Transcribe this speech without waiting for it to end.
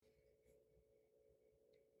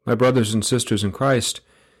My brothers and sisters in Christ,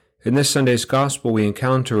 in this Sunday's Gospel we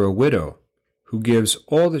encounter a widow who gives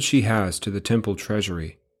all that she has to the temple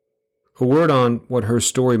treasury. A word on what her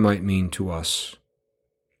story might mean to us.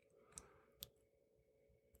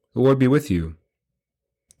 The Lord be with you.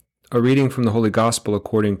 A reading from the Holy Gospel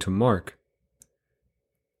according to Mark.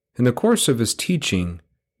 In the course of his teaching,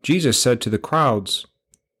 Jesus said to the crowds,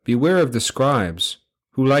 "Beware of the scribes,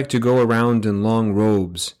 who like to go around in long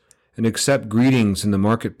robes and accept greetings in the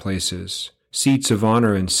marketplaces, seats of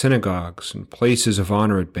honor in synagogues, and places of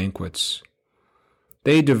honor at banquets.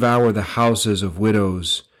 They devour the houses of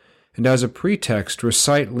widows, and as a pretext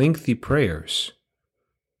recite lengthy prayers.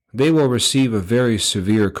 They will receive a very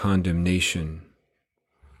severe condemnation."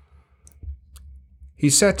 He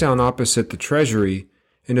sat down opposite the treasury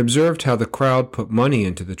and observed how the crowd put money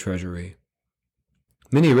into the treasury.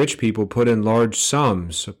 Many rich people put in large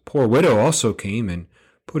sums. A poor widow also came and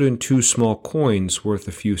put in 2 small coins worth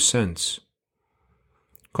a few cents.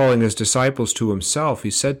 Calling his disciples to himself,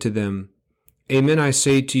 he said to them, "Amen, I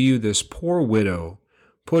say to you, this poor widow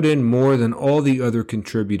put in more than all the other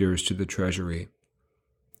contributors to the treasury.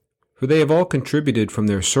 For they have all contributed from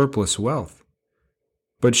their surplus wealth.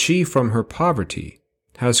 But she, from her poverty,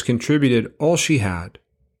 has contributed all she had,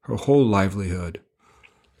 her whole livelihood."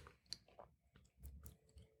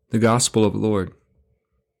 The Gospel of the Lord.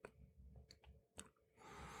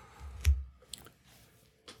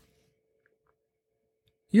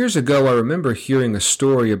 Years ago, I remember hearing a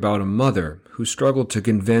story about a mother who struggled to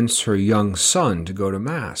convince her young son to go to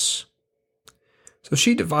Mass. So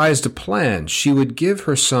she devised a plan. She would give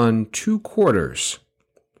her son 2 quarters,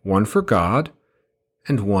 one for God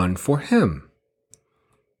and one for him.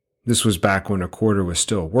 This was back when a quarter was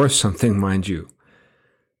still worth something, mind you.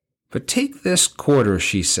 "But take this quarter,"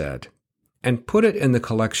 she said, "and put it in the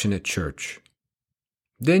collection at church.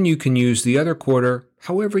 Then you can use the other quarter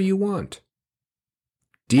however you want."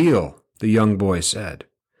 "Deal," the young boy said.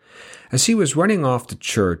 As he was running off to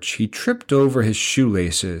church, he tripped over his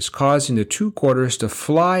shoelaces, causing the 2 quarters to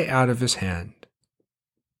fly out of his hand.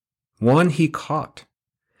 One he caught,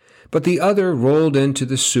 but the other rolled into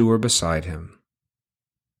the sewer beside him.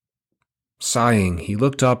 Sighing, he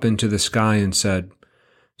looked up into the sky and said,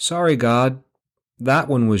 "Sorry, God, that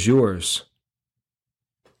one was yours."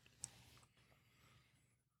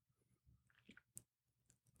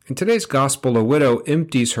 In today's Gospel, a widow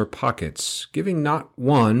empties her pockets, giving not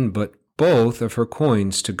one but both of her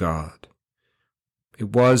coins to God. It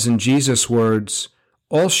was, in Jesus' words,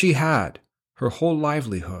 all she had, her whole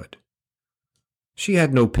livelihood. She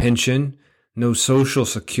had no pension, no social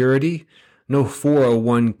security, no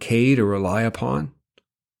 401k to rely upon.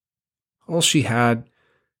 All she had,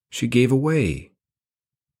 she gave away.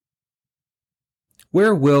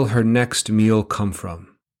 Where will her next meal come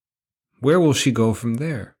from? Where will she go from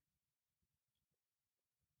there?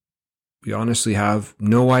 We honestly have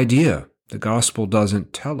no idea. The Gospel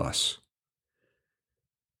doesn't tell us.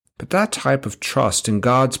 But that type of trust in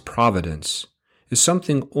God's providence is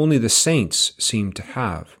something only the saints seem to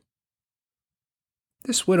have.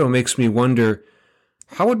 This widow makes me wonder,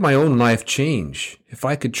 how would my own life change if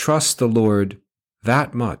I could trust the Lord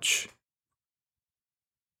that much?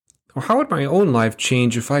 Or how would my own life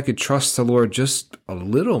change if I could trust the Lord just a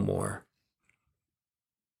little more?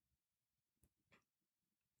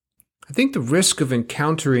 I think the risk of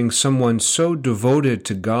encountering someone so devoted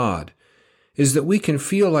to God is that we can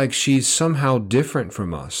feel like she's somehow different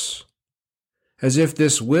from us, as if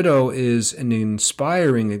this widow is an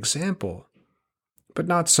inspiring example, but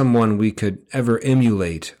not someone we could ever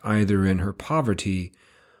emulate either in her poverty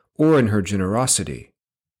or in her generosity.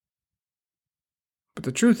 But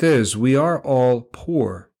the truth is, we are all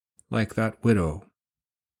poor like that widow.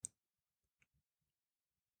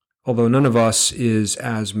 Although none of us is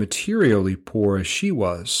as materially poor as she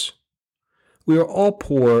was, we are all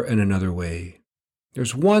poor in another way.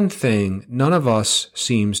 There's one thing none of us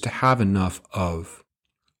seems to have enough of.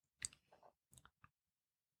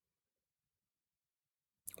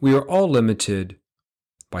 We are all limited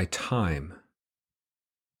by time.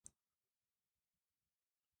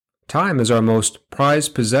 Time is our most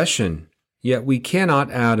prized possession, yet we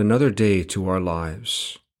cannot add another day to our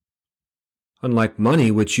lives. Unlike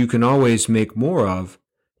money, which you can always make more of,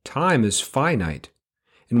 time is finite,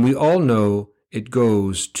 and we all know it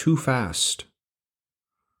goes too fast.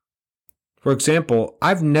 For example,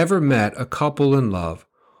 I've never met a couple in love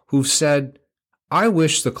who've said, "I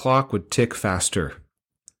wish the clock would tick faster."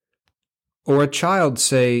 Or a child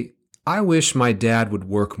say, "I wish my dad would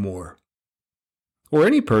work more." Or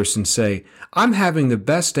any person say, "I'm having the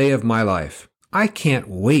best day of my life. I can't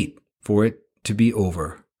wait for it to be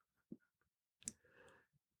over."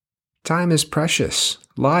 Time is precious.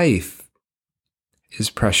 Life is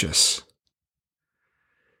precious.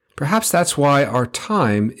 Perhaps that's why our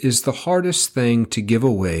time is the hardest thing to give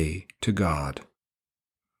away to God.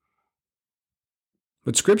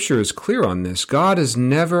 But Scripture is clear on this. God is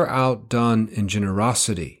never outdone in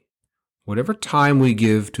generosity. Whatever time we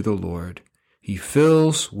give to the Lord, He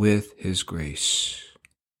fills with His grace.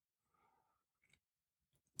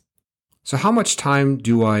 So how much time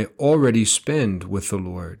do I already spend with the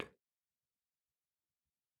Lord?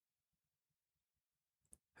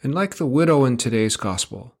 And like the widow in today's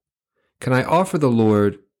gospel, can I offer the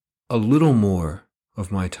Lord a little more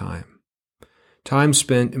of my time? Time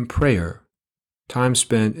spent in prayer, time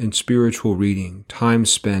spent in spiritual reading, time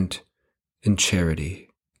spent in charity.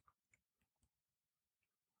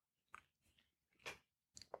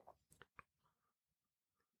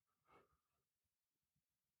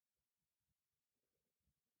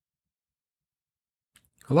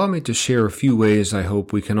 Allow me to share a few ways I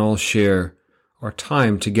hope we can all share our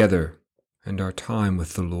time together and our time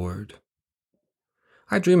with the Lord.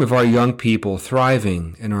 I dream of our young people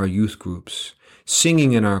thriving in our youth groups,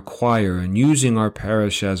 singing in our choir, and using our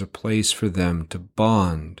parish as a place for them to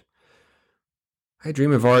bond. I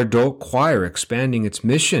dream of our adult choir expanding its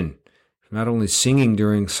mission, not only singing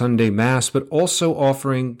during Sunday Mass, but also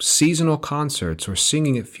offering seasonal concerts or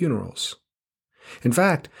singing at funerals. In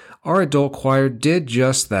fact, our adult choir did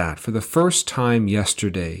just that. For the first time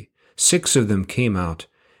yesterday, 6 of them came out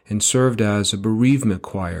and served as a bereavement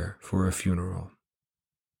choir for a funeral.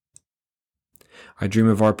 I dream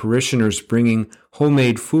of our parishioners bringing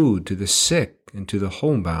homemade food to the sick and to the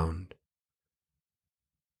homebound.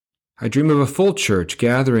 I dream of a full church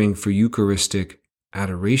gathering for Eucharistic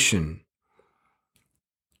adoration.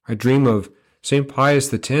 I dream of St.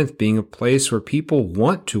 Pius X being a place where people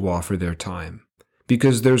want to offer their time,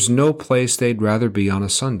 because there's no place they'd rather be on a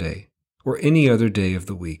Sunday or any other day of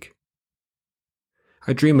the week.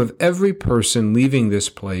 I dream of every person leaving this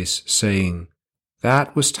place saying,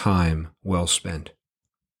 "That was time well spent."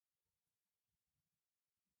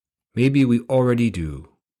 Maybe we already do.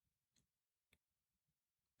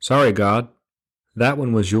 Sorry, God, that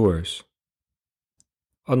one was yours.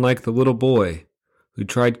 Unlike the little boy who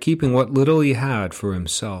tried keeping what little he had for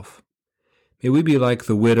himself, may we be like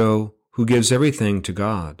the widow who gives everything to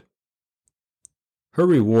God. Her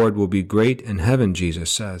reward will be great in heaven,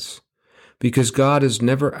 Jesus says, because God is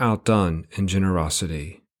never outdone in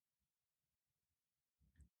generosity.